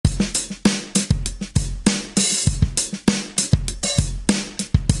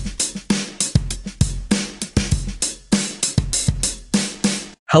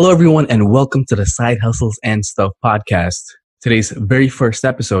Hello, everyone, and welcome to the Side Hustles and Stuff podcast. Today's very first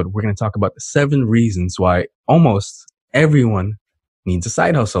episode, we're going to talk about the 7 reasons why almost everyone needs a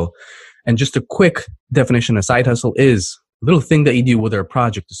side hustle. And just a quick definition of side hustle is a little thing that you do, whether a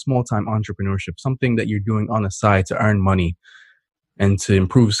project, a small-time entrepreneurship, something that you're doing on the side to earn money and to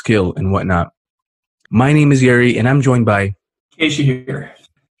improve skill and whatnot. My name is Yuri, and I'm joined by Keishi here.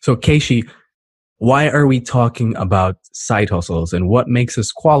 So, Keishi, why are we talking about side hustles and what makes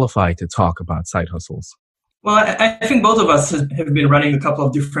us qualified to talk about side hustles? Well, I think both of us have been running a couple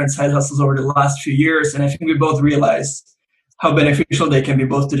of different side hustles over the last few years, and I think we both realized how beneficial they can be,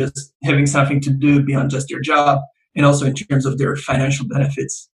 both to just having something to do beyond just your job and also in terms of their financial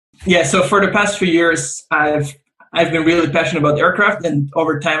benefits. Yeah, so for the past few years, I've been really passionate about aircraft, and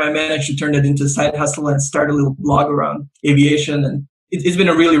over time I managed to turn that into a side hustle and start a little blog around aviation, and it's been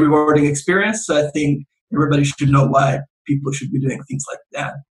a really rewarding experience. So I think everybody should know why people should be doing things like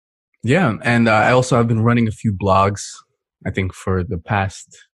that. Yeah. And I also have been running a few blogs, I think for the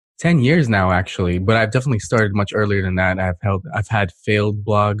past 10 years now, actually, but I've definitely started much earlier than that. I've had failed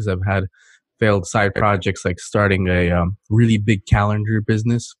blogs. I've had failed side projects, like starting a really big calendar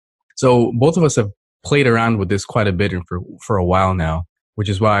business. So both of us have played around with this quite a bit and for a while now, which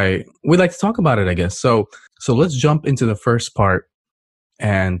is why we'd like to talk about it, I guess. So let's jump into the first part.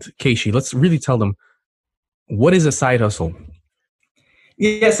 And Keishi, let's really tell them, what is a side hustle?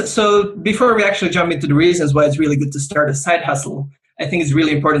 Yes, so before we actually jump into the reasons why it's really good to start a side hustle, I think it's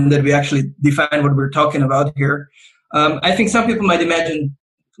really important that we actually define what we're talking about here. I think some people might imagine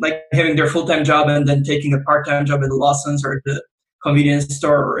like having their full-time job and then taking a part-time job at the Lawson's or the convenience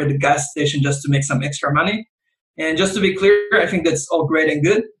store or at the gas station just to make some extra money. And just to be clear, I think that's all great and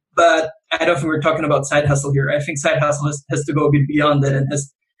good, but I don't think we're talking about side hustle here. I think side hustle has to go a bit beyond that and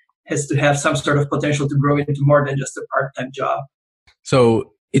has to have some sort of potential to grow into more than just a part-time job.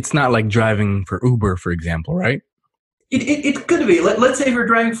 So it's not like driving for Uber, for example, right? It could be. Let's say you're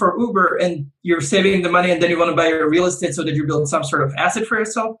driving for Uber and you're saving the money and then you want to buy your real estate so that you build some sort of asset for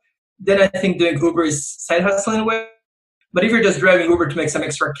yourself. Then I think doing Uber is side hustle in a way. But if you're just driving Uber to make some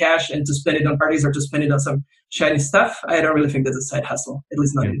extra cash and to spend it on parties or to spend it on some shiny stuff, I don't really think that's a side hustle, at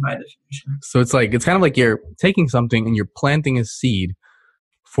least not in my definition. So it's kind of like you're taking something and you're planting a seed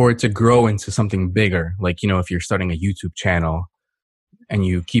for it to grow into something bigger. Like, if you're starting a YouTube channel and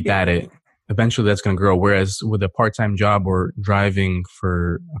you keep at it, eventually that's going to grow. Whereas with a part-time job or driving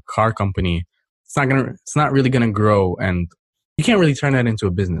for a car company, it's not really going to grow, and you can't really turn that into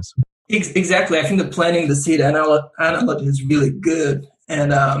a business. Exactly. I think the planting the seed analogy is really good.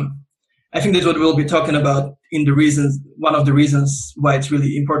 And I think that's what we'll be talking about in the reasons. One of the reasons why it's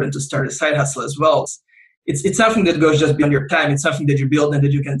really important to start a side hustle as well. It's something that goes just beyond your time. It's something that you build and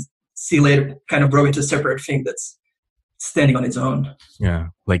that you can see later kind of grow into a separate thing that's standing on its own. Yeah.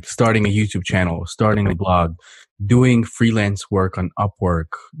 Like starting a YouTube channel, starting a blog, doing freelance work on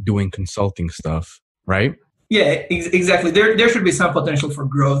Upwork, doing consulting stuff, right? Yeah, exactly. There should be some potential for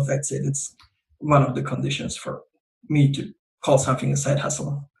growth. I'd say that's one of the conditions for me to call something a side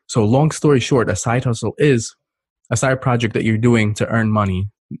hustle. So long story short, a side hustle is a side project that you're doing to earn money,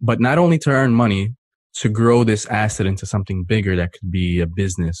 but not only to earn money, to grow this asset into something bigger that could be a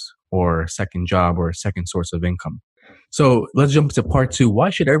business or a second job or a second source of income. So let's jump to part 2. Why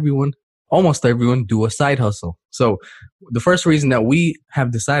should almost everyone do a side hustle? So the first reason that we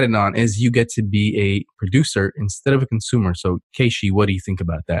have decided on is you get to be a producer instead of a consumer. So Keishi, what do you think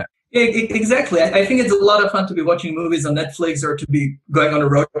about that? Yeah, exactly. I think it's a lot of fun to be watching movies on Netflix or to be going on a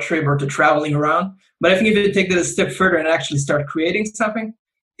road trip or to traveling around. But I think if you take that a step further and actually start creating something,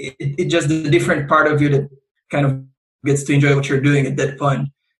 it just the different part of you that kind of gets to enjoy what you're doing at that point.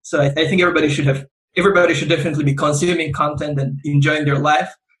 So I think everybody should definitely be consuming content and enjoying their life.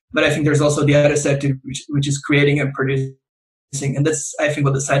 But I think there's also the other side to which is creating and producing. And that's, I think,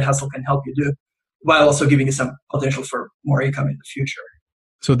 what the side hustle can help you do, while also giving you some potential for more income in the future.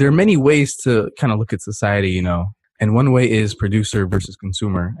 So there are many ways to kind of look at society, and one way is producer versus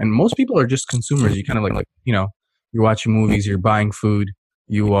consumer. And most people are just consumers. You kind of like, you're watching movies, you're buying food,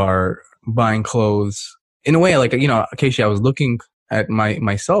 you are buying clothes. In a way, like, Keishi, I was looking at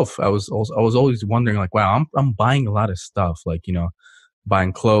myself. I was always wondering, like, wow, I'm buying a lot of stuff, like,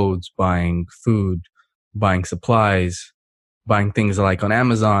 buying clothes, buying food, buying supplies, buying things like on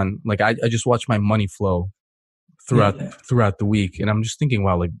Amazon. Like I just watch my money flow throughout the week, and I'm just thinking,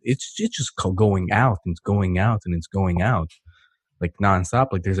 wow, like it's just going out and it's going out and it's going out, like nonstop.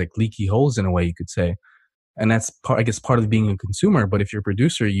 Like there's like leaky holes in a way, you could say. And that's part of being a consumer. But if you're a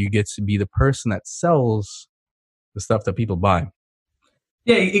producer, you get to be the person that sells the stuff that people buy.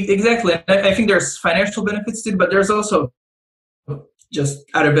 Yeah, exactly. I think there's financial benefits to it, but there's also just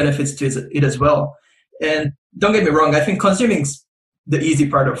other benefits to it as well. And don't get me wrong, I think consuming's the easy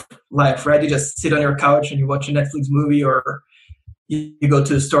part of life, right? You just sit on your couch and you watch a Netflix movie, or you go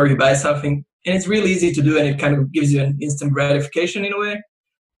to the store, you buy something, and it's really easy to do, and it kind of gives you an instant gratification in a way.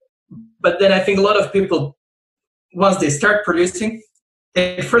 But then I think a lot of people, once they start producing,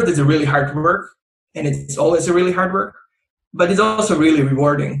 at first it's a really hard work, and it's always a really hard work, but it's also really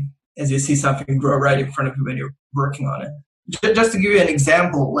rewarding as you see something grow right in front of you when you're working on it. Just to give you an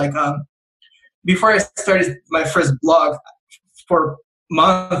example, like before I started my first blog, for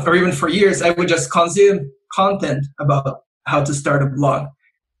months or even for years, I would just consume content about how to start a blog.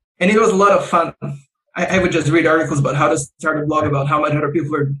 And it was a lot of fun. I would just read articles about how to start a blog, about how much other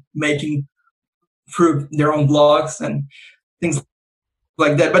people are making through their own blogs and things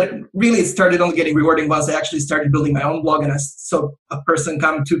like that. But really, it started only getting rewarding once I actually started building my own blog. And I saw a person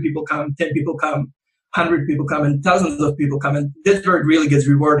come, 2 people come, 10 people come, 100 people come, and thousands of people come. And that's where it really gets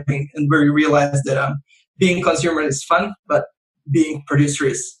rewarding, and where you realize that being a consumer is fun, but being producer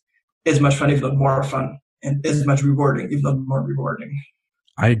is as much fun, if not more fun, and as much rewarding, if not more rewarding.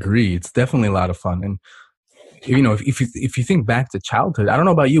 I agree. It's definitely a lot of fun. And, if you think back to childhood, I don't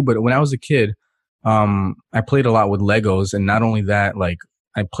know about you, but when I was a kid, I played a lot with Legos. And not only that, like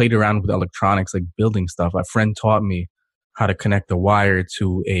I played around with electronics, like building stuff. A friend taught me how to connect a wire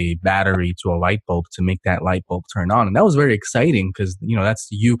to a battery to a light bulb to make that light bulb turn on. And that was very exciting because, that's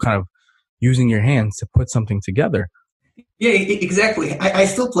you kind of using your hands to put something together. Yeah, exactly. I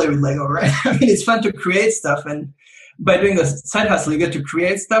still play with Lego, right? I mean, it's fun to create stuff, and by doing a side hustle, you get to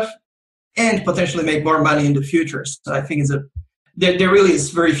create stuff and potentially make more money in the future. So I think there really is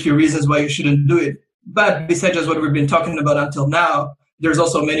very few reasons why you shouldn't do it. But besides just what we've been talking about until now, there's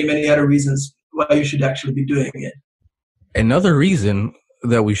also many, many other reasons why you should actually be doing it. Another reason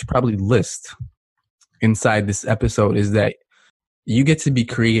that we should probably list inside this episode is that you get to be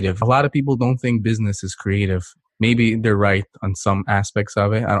creative. A lot of people don't think business is creative. Maybe they're right on some aspects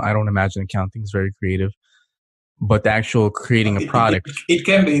of it. I don't imagine accounting is very creative, but the actual creating a product. It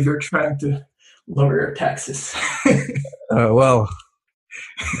can be if you're trying to lower your taxes. Well,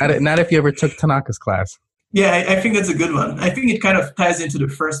 not if you ever took Tanaka's class. Yeah, I think that's a good one. I think it kind of ties into the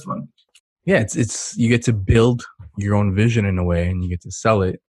first one. Yeah, it's you get to build your own vision in a way, and you get to sell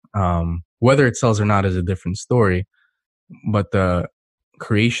it. Whether it sells or not is a different story, but the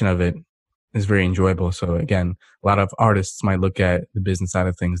creation of it is very enjoyable. So again, a lot of artists might look at the business side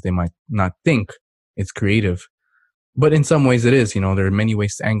of things. They might not think it's creative, but in some ways it is. There are many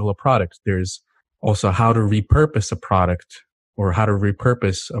ways to angle a product. There's also how to repurpose a product, or how to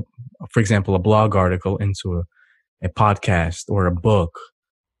repurpose, for example, a blog article into a podcast or a book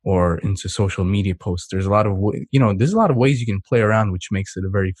or into social media posts. There's a lot of, there's a lot of ways you can play around, which makes it a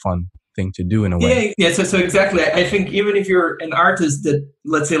very fun thing to do in a way. Yeah. So exactly. I think even if you're an artist that,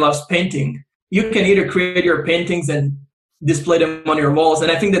 let's say, loves painting, you can either create your paintings and display them on your walls.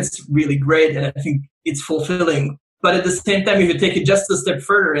 And I think that's really great. And I think it's fulfilling. But at the same time, if you take it just a step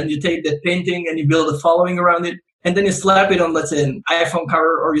further and you take that painting and you build a following around it, and then you slap it on, let's say, an iPhone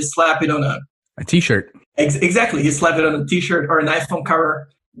cover, or you slap it on a t-shirt. Exactly. You slap it on a t-shirt or an iPhone cover.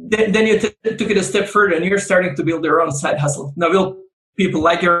 Then you took it a step further, and you're starting to build your own side hustle. Now, will people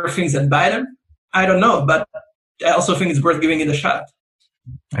like your things and buy them? I don't know, but I also think it's worth giving it a shot.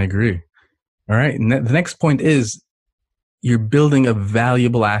 I agree. All right. And the next point is you're building a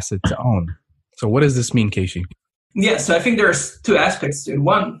valuable asset to own. So what does this mean, Casey? Yeah, so I think there's 2 aspects to it.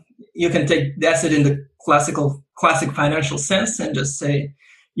 One, you can take the asset in the classic financial sense and just say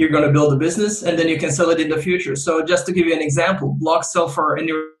you're going to build a business, and then you can sell it in the future. So just to give you an example, blogs sell for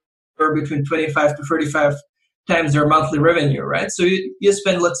anywhere between 25 to 35 times their monthly revenue, right? So you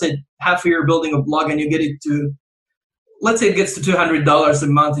spend, let's say, half a year building a blog, and you get it to, let's say it gets to $200 a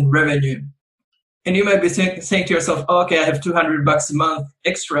month in revenue. And you might be saying to yourself, oh, okay, I have $200 a month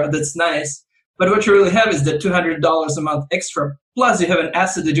extra. That's nice. But what you really have is that $200 a month extra, plus you have an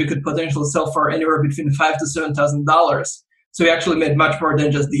asset that you could potentially sell for anywhere between $5,000 to $7,000. So you actually made much more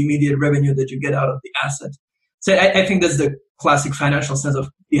than just the immediate revenue that you get out of the asset. So I think that's the classic financial sense of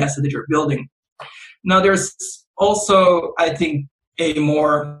the asset that you're building. Now, there's also, I think, a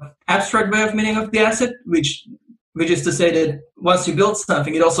more abstract way of meaning of the asset, which is to say that once you build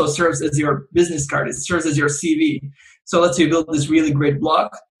something, it also serves as your business card. It serves as your CV. So let's say you build this really great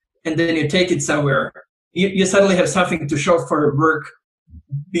blog, and then you take it somewhere. You suddenly have something to show for your work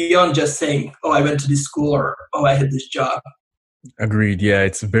beyond just saying, oh, I went to this school, or, oh, I had this job. Agreed. Yeah,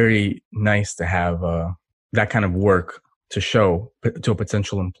 it's very nice to have that kind of work to show to a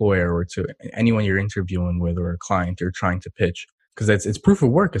potential employer or to anyone you're interviewing with or a client you're trying to pitch. Because it's proof of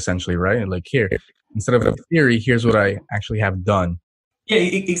work, essentially, right? Like, here, instead of a theory, here's what I actually have done. Yeah,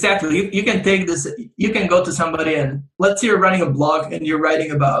 exactly. You can take this, you can go to somebody and let's say you're running a blog and you're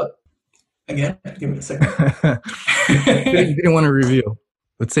writing about, again, give me a second. Didn't want to reveal.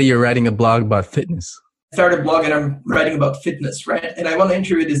 Let's say you're writing a blog about fitness. Start a blog and I'm writing about fitness, right? And I want to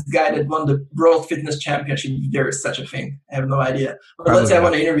interview this guy that won the World Fitness Championship. There is such a thing. I have no idea. But let's say I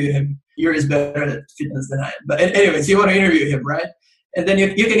want to interview him. You're better at fitness than I am. But anyways, you want to interview him, right? And then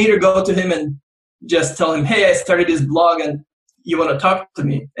you can either go to him and just tell him, hey, I started this blog and you want to talk to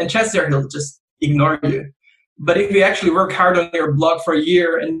me. And chances are he'll just ignore you. But if you actually work hard on your blog for a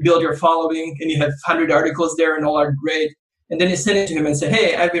year and build your following and you have 100 articles there and all are great, and then you send it to him and say,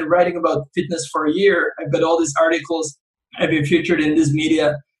 hey, I've been writing about fitness for a year. I've got all these articles. I've been featured in this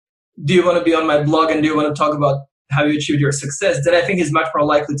media. Do you want to be on my blog and do you want to talk about how you achieved your success? Then I think he's much more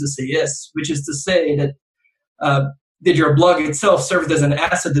likely to say yes, which is to say that did your blog itself serve as an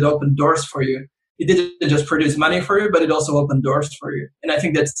asset that opened doors for you? It didn't just produce money for you, but it also opened doors for you. And I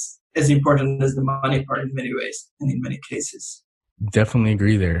think that's as important as the money part in many ways and in many cases. Definitely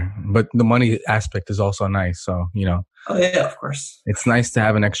agree there. But the money aspect is also nice. So, Oh, yeah, of course. It's nice to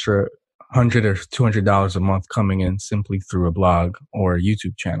have an extra $100 or $200 a month coming in simply through a blog or a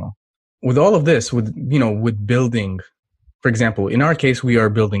YouTube channel. With all of this, with building, for example, in our case, we are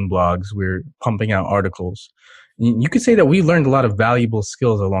building blogs. We're pumping out articles. You could say that we learned a lot of valuable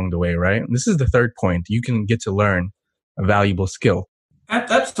skills along the way, right? This is the third point. You can get to learn a valuable skill.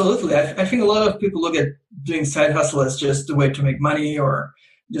 Absolutely. I think a lot of people look at doing side hustle as just a way to make money or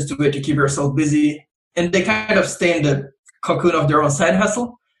just a way to keep yourself busy. And they kind of stay in the cocoon of their own side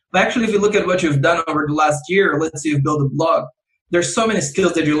hustle. But actually, if you look at what you've done over the last year, let's say you've built a blog, there's so many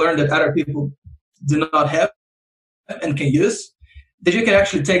skills that you learn that other people do not have and can use, that you can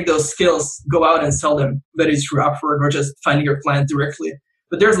actually take those skills, go out and sell them, whether it's through Upwork or just finding your client directly.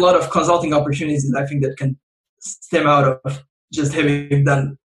 But there's a lot of consulting opportunities I think that can stem out of just having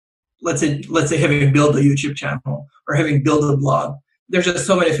done, let's say having built a YouTube channel or having built a blog. There's just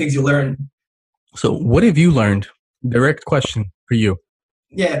so many things you learn. So what have you learned? Direct question for you.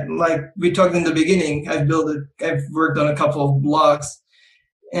 Yeah, like we talked in the beginning, I've worked on a couple of blogs,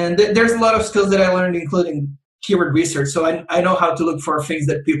 and there's a lot of skills that I learned, including keyword research. So I know how to look for things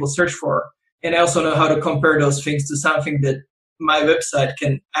that people search for, and I also know how to compare those things to something that my website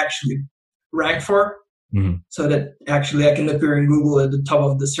can actually rank for, so that actually I can appear in Google at the top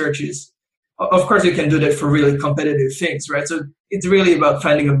of the searches. Of course, you can do that for really competitive things, right? So it's really about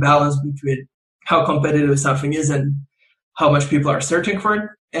finding a balance between how competitive something is and how much people are searching for it.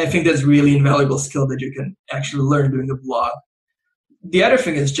 And I think that's really invaluable skill that you can actually learn doing a blog. The other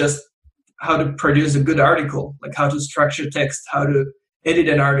thing is just how to produce a good article, like how to structure text, how to edit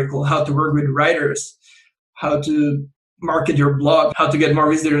an article, how to work with writers, how to market your blog, how to get more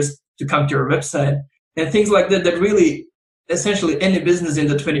visitors to come to your website, and things like that really essentially any business in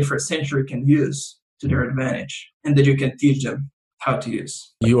the 21st century can use to their advantage and that you can teach them how to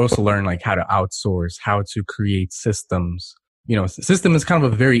use. You also learn like how to outsource, how to create systems. System is kind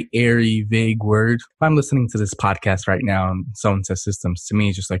of a very airy, vague word. If I'm listening to this podcast right now and someone says systems, to me,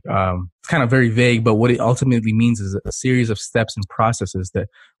 it's just like, it's kind of very vague, but what it ultimately means is a series of steps and processes that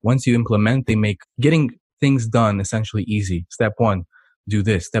once you implement, they make getting things done essentially easy. Step 1, do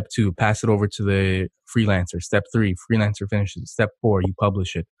this. Step 2, pass it over to the freelancer. Step 3, freelancer finishes it. Step 4, you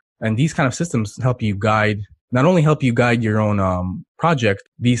publish it. And these kind of systems not only help you guide your own project,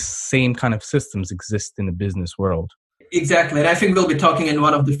 these same kind of systems exist in the business world. Exactly. And I think we'll be talking in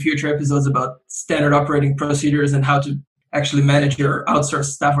one of the future episodes about standard operating procedures and how to actually manage your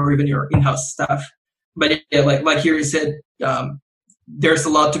outsourced staff or even your in-house staff. But yeah, like here you said, there's a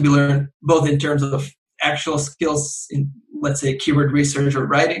lot to be learned, both in terms of actual skills in, let's say, keyword research or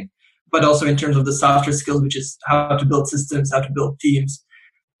writing, but also in terms of the softer skills, which is how to build systems, how to build teams,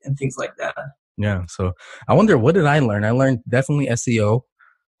 and things like that. Yeah. So I wonder, what did I learn? I learned definitely SEO,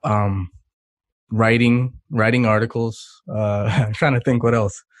 writing articles. I'm trying to think what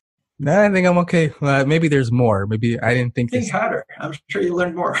else. I think I'm okay. Maybe there's more. Maybe I didn't think. Think harder. I'm sure you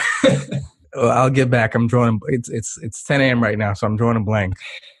learned more. Well, I'll get back. I'm drawing. It's 10 a.m. right now, so I'm drawing a blank.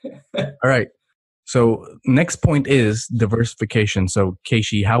 All right. So next point is diversification. So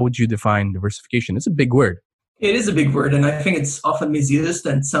Keishi, how would you define diversification? It's a big word. It is a big word, and I think it's often misused.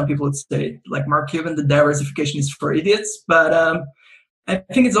 And some people would say, like Mark Cuban, that diversification is for idiots. But I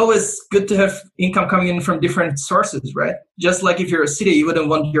think it's always good to have income coming in from different sources, right? Just like if you're a city, you wouldn't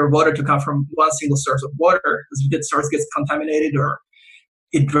want your water to come from one single source of water, because if that source gets contaminated or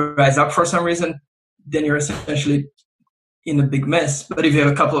it dries up for some reason, then you're essentially in a big mess. But if you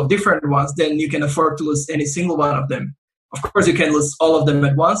have a couple of different ones, then you can afford to lose any single one of them. Of course, you can lose all of them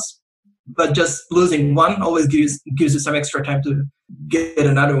at once, but just losing one always gives you some extra time to get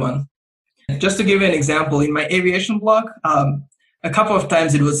another one. Just to give you an example, in my aviation blog, a couple of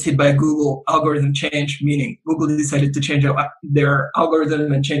times it was hit by a Google algorithm change, meaning Google decided to change their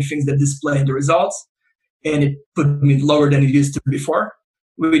algorithm and change things that display in the results. And it put me lower than it used to before,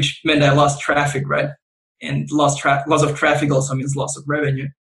 which meant I lost traffic, right? And loss of traffic also means loss of revenue.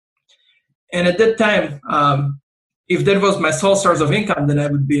 And at that time, if that was my sole source of income, then I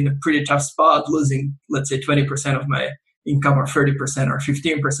would be in a pretty tough spot, losing, let's say, 20% of my income or 30% or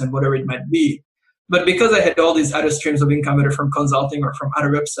 15%, whatever it might be. But because I had all these other streams of income, either from consulting or from other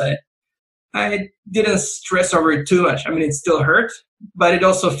websites, I didn't stress over it too much. I mean, it still hurt, but it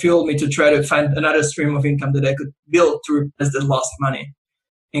also fueled me to try to find another stream of income that I could build to replace the lost money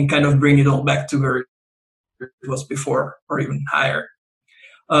and kind of bring it all back to where it was before or even higher.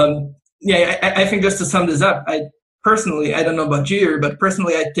 I think just to sum this up, I don't know about you, but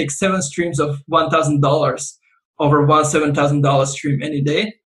personally, I take 7 streams of $1,000 over one $7,000 stream any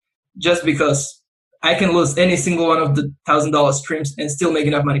day, just because I can lose any single one of the $1,000 streams and still make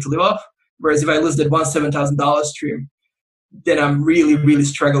enough money to live off. Whereas if I lose that one $7,000 stream, then I'm really, really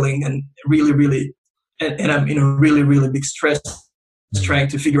struggling and and I'm in a really, really big stress trying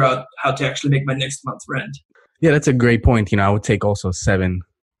to figure out how to actually make my next month's rent. Yeah, that's a great point. I would take also 7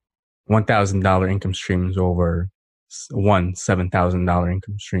 $1,000 income streams over one $7,000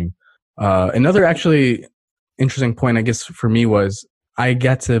 income stream. Another actually interesting point, I guess, for me was I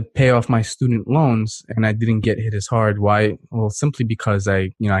got to pay off my student loans and I didn't get hit as hard. Why? Well, simply because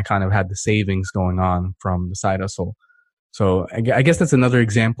I kind of had the savings going on from the side hustle. So I guess that's another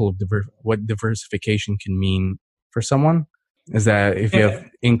example of what diversification can mean for someone, is that if you have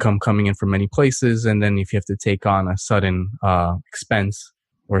income coming in from many places, and then if you have to take on a sudden expense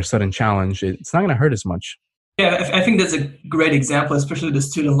or a sudden challenge, it's not going to hurt as much. Yeah, I think that's a great example, especially the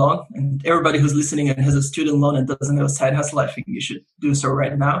student loan. And everybody who's listening and has a student loan and doesn't have a side hustle, I think you should do so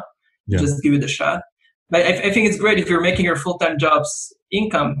right now. Yeah. Just give it a shot. But I think it's great if you're making your full-time job's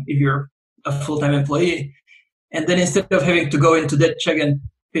income, if you're a full-time employee, and then instead of having to go into debt check and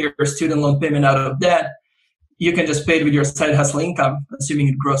pay your student loan payment out of that, you can just pay it with your side hustle income, assuming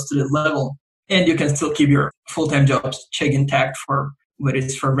it grows to that level. And you can still keep your full-time job's check intact for whether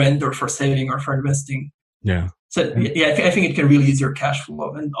it's for rent or for saving or for investing. Yeah. So I think it can really use your cash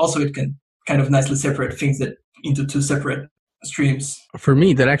flow, and also it can kind of nicely separate things into 2 separate streams. For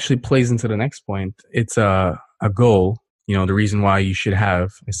me, that actually plays into the next point. It's a goal. The reason why you should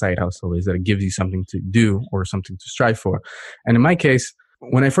have a side hustle is that it gives you something to do or something to strive for. And in my case,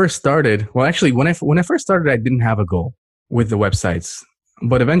 when I first started, when I first started, I didn't have a goal with the websites.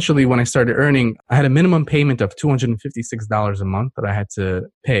 But eventually, when I started earning, I had a minimum payment of $256 a month that I had to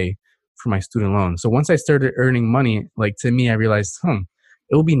pay for my student loan. So once I started earning money, to me, I realized,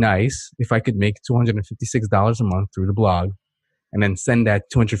 it would be nice if I could make $256 a month through the blog and then send that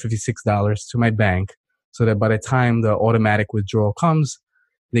 $256 to my bank so that by the time the automatic withdrawal comes,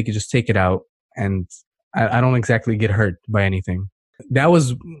 they could just take it out and I don't exactly get hurt by anything. That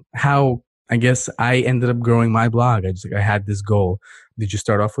was how I guess I ended up growing my blog. I had this goal. Did you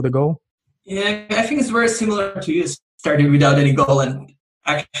start off with a goal? Yeah, I think it's very similar to you. Started without any goal, and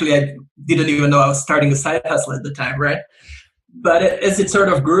actually I didn't even know I was starting a side hustle at the time, right? But as it sort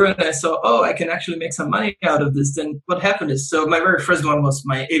of grew and I saw, I can actually make some money out of this, then what happened is, so my very first one was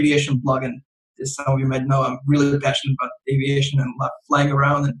my aviation blog, and as some of you might know, I'm really passionate about aviation and flying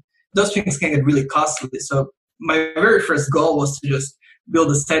around, and those things can get really costly. So my very first goal was to just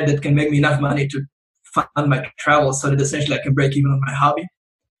build a site that can make me enough money to fund my travel so that essentially I can break even on my hobby,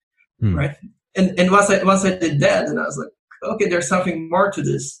 right? And once I did that, then I was like, okay, there's something more to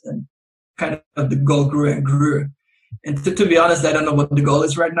this, and kind of the goal grew and grew. And to be honest, I don't know what the goal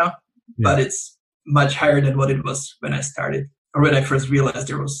is right now, but it's much higher than what it was when I started, or when I first realized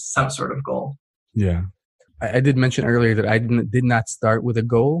there was some sort of goal. Yeah. I did mention earlier that I did not start with a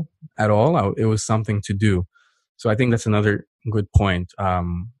goal at all. It was something to do. So I think that's another good point.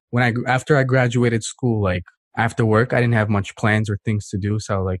 After I graduated school, after work, I didn't have much plans or things to do.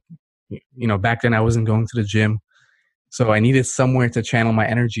 So back then I wasn't going to the gym. So I needed somewhere to channel my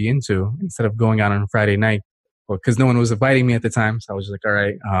energy into instead of going out on Friday night, because no one was inviting me at the time. So I was just like, all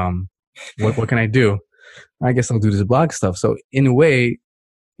right, what can I do? I guess I'll do this blog stuff. So in a way,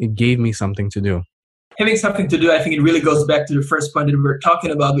 it gave me something to do. Having something to do, I think it really goes back to the first point that we were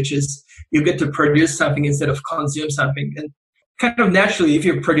talking about, which is you get to produce something instead of consume something. And kind of naturally, if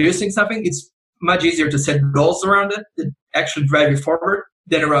you're producing something, it's much easier to set goals around it that actually drive you forward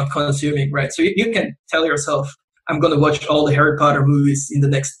than around consuming, right? So you can tell yourself, I'm going to watch all the Harry Potter movies in the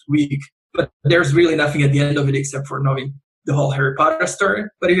next week, but there's really nothing at the end of it except for knowing the whole Harry Potter story.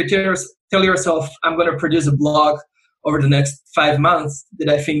 But if you tell yourself, I'm going to produce a blog over the next 5 months that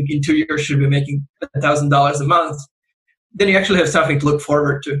I think in 2 years should be making $1,000 a month, then you actually have something to look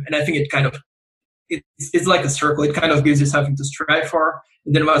forward to. And I think it's like a circle. It kind of gives you something to strive for.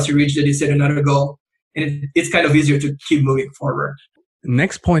 And then once you reach that, you set another goal. And it's kind of easier to keep moving forward.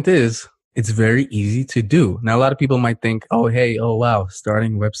 Next point is, it's very easy to do. Now, a lot of people might think, oh, wow,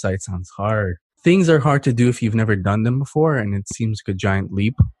 starting a website sounds hard. Things are hard to do if you've never done them before, and it seems like a giant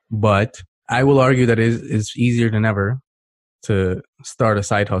leap. But I will argue that it's easier than ever to start a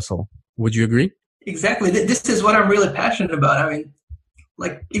side hustle. Would you agree? Exactly. This is what I'm really passionate about. I mean,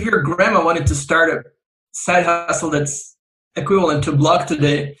 like if your grandma wanted to start a side hustle that's equivalent to a blog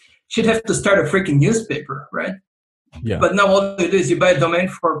today, she'd have to start a freaking newspaper, right? Yeah. But now all you do is you buy a domain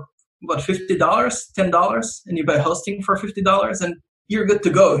for what, $50, $10, and you buy hosting for $50, and you're good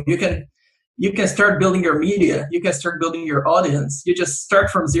to go. You can start building your media. You can start building your audience. You just start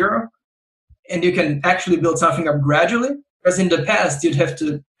from zero, and you can actually build something up gradually. Whereas in the past, you'd have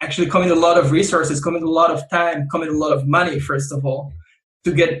to actually commit a lot of resources, commit a lot of time, commit a lot of money, first of all,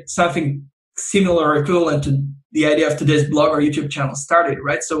 to get something similar or equivalent to the idea of today's blog or YouTube channel started,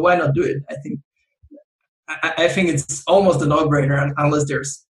 right? So why not do it? I think it's almost a no-brainer unless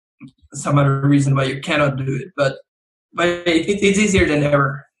there's some other reason why you cannot do it. But it's easier than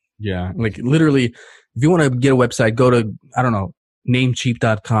ever. Yeah, like literally, if you want to get a website, go to, I don't know,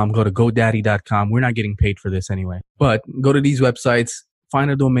 Namecheap.com, go to GoDaddy.com. We're not getting paid for this anyway. But go to these websites, find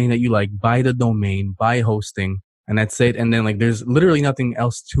a domain that you like, buy the domain, buy hosting, and that's it. And then like there's literally nothing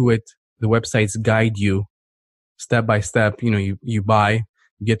else to it. The websites guide you step by step. You buy,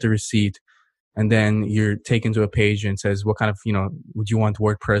 you get the receipt, and then you're taken to a page and says, what kind of, would you want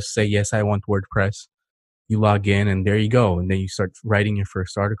WordPress? Say, yes, I want WordPress. You log in and there you go. And then you start writing your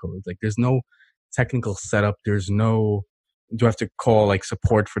first article. It's like, there's no technical setup. There's no, do you have to call like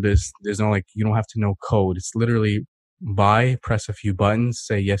support for this? There's no like, you don't have to know code. It's literally buy, press a few buttons,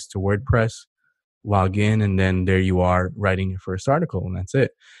 say yes to WordPress, log in, and then there you are writing your first article, and that's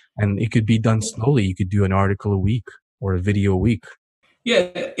it. And it could be done slowly. You could do an article a week or a video a week. Yeah,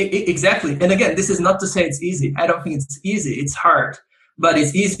 exactly. And again, this is not to say it's easy. I don't think it's easy. It's hard, but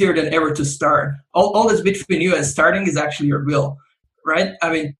it's easier than ever to start. All that's between you and starting is actually your will, right?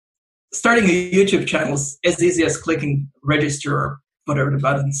 I mean, starting a YouTube channel is as easy as clicking register or whatever the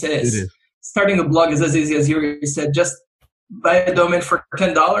button says. It is. Starting a blog is as easy as you said. Just buy a domain for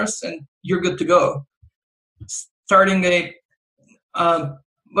 $10 and you're good to go. Starting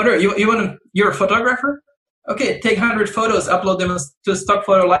you're a photographer? Okay, take 100 photos, upload them to a stock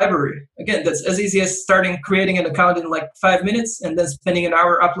photo library. Again, that's as easy as creating an account in like 5 minutes and then spending an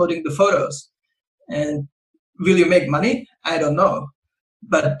hour uploading the photos. And will you make money? I don't know.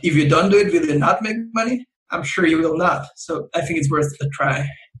 But if you don't do it, will you not make money? I'm sure you will not. So I think it's worth a try.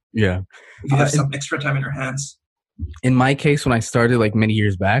 Yeah. If you have some extra time in your hands. In my case, when I started like many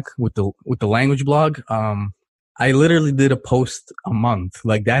years back with the language blog, I literally did a post a month.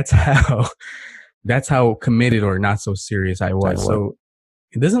 Like that's how committed or not so serious I was. So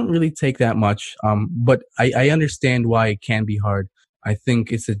it doesn't really take that much. But I understand why it can be hard. I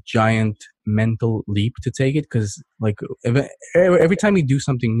think it's a giant mental leap to take it because like every time you do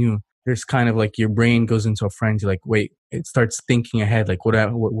something new, there's kind of like your brain goes into a frenzy. Like, wait, it starts thinking ahead. Like, what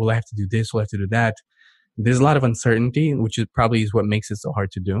will I have to do this? Will I have to do that? There's a lot of uncertainty, which is probably what makes it so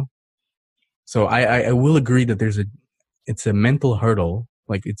hard to do. So I will agree that it's a mental hurdle.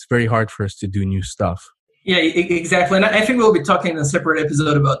 Like it's very hard for us to do new stuff. Yeah, exactly. And I think we'll be talking in a separate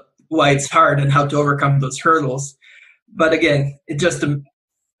episode about why it's hard and how to overcome those hurdles. But again,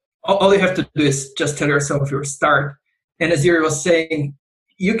 all you have to do is just tell yourself your start. And as Yuri was saying,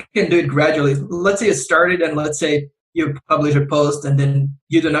 you can do it gradually. Let's say you started and let's say you publish a post and then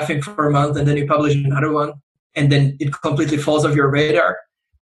you do nothing for a month and then you publish another one and then it completely falls off your radar.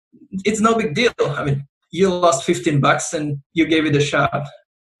 It's no big deal. I mean, you lost $15 and you gave it a shot,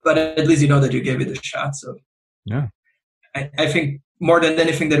 but at least you know that you gave it a shot. So yeah, I think more than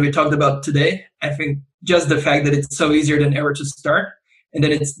anything that we talked about today, I think just the fact that it's so easier than ever to start and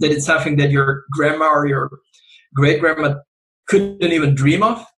that it's something that your grandma or your great grandma couldn't even dream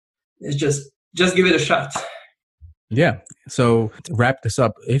of, is just give it a shot. Yeah. So to wrap this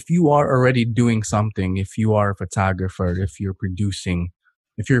up, if you are already doing something, if you are a photographer, if you're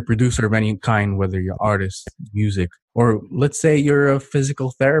a producer of any kind, whether you're artist, music, or let's say you're a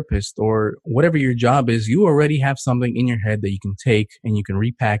physical therapist or whatever your job is, you already have something in your head that you can take and you can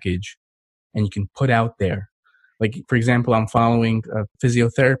repackage and you can put out there. Like, for example, I'm following a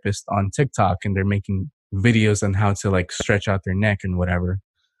physiotherapist on TikTok and they're making videos on how to like stretch out their neck and whatever.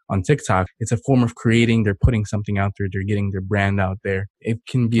 on TikTok. It's a form of creating. They're putting something out there. They're getting their brand out there. It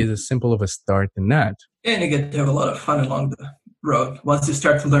can be as simple of a start than that. And you get to have a lot of fun along the road once you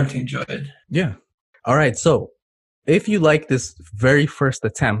start to learn to enjoy it. Yeah. All right. So if you like this very first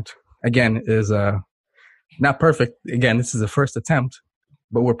attempt, again, is not perfect. Again, this is the first attempt,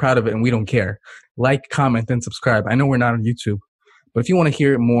 but we're proud of it and we don't care. Like, comment, and subscribe. I know we're not on YouTube, but if you want to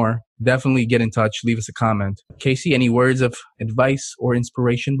hear it more, definitely get in touch. Leave us a comment. Casey, any words of advice or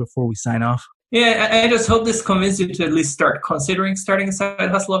inspiration before we sign off? Yeah, I just hope this convinced you to at least start considering starting a side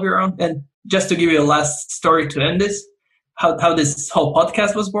hustle of your own. And just to give you a last story to end this, how this whole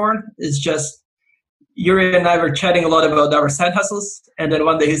podcast was born is just Yuri and I were chatting a lot about our side hustles. And then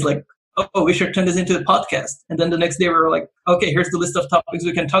one day he's like, oh, we should turn this into a podcast. And then the next day we were like, okay, here's the list of topics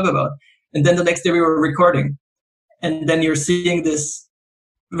we can talk about. And then the next day we were recording. And then you're seeing this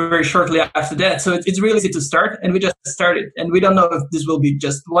very shortly after that. So it's really easy to start. And we just started. And we don't know if this will be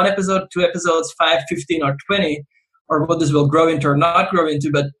just 1 episode, 2 episodes, 5, 15, or 20, or what this will grow into or not grow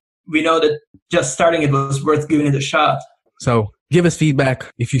into. But we know that just starting it was worth giving it a shot. So give us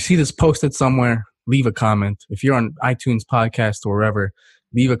feedback. If you see this posted somewhere, leave a comment. If you're on iTunes podcast or wherever,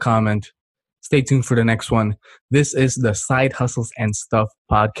 leave a comment. Stay tuned for the next one. This is the Side Hustles and Stuff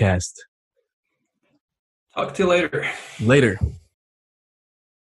podcast. Talk to you later. Later.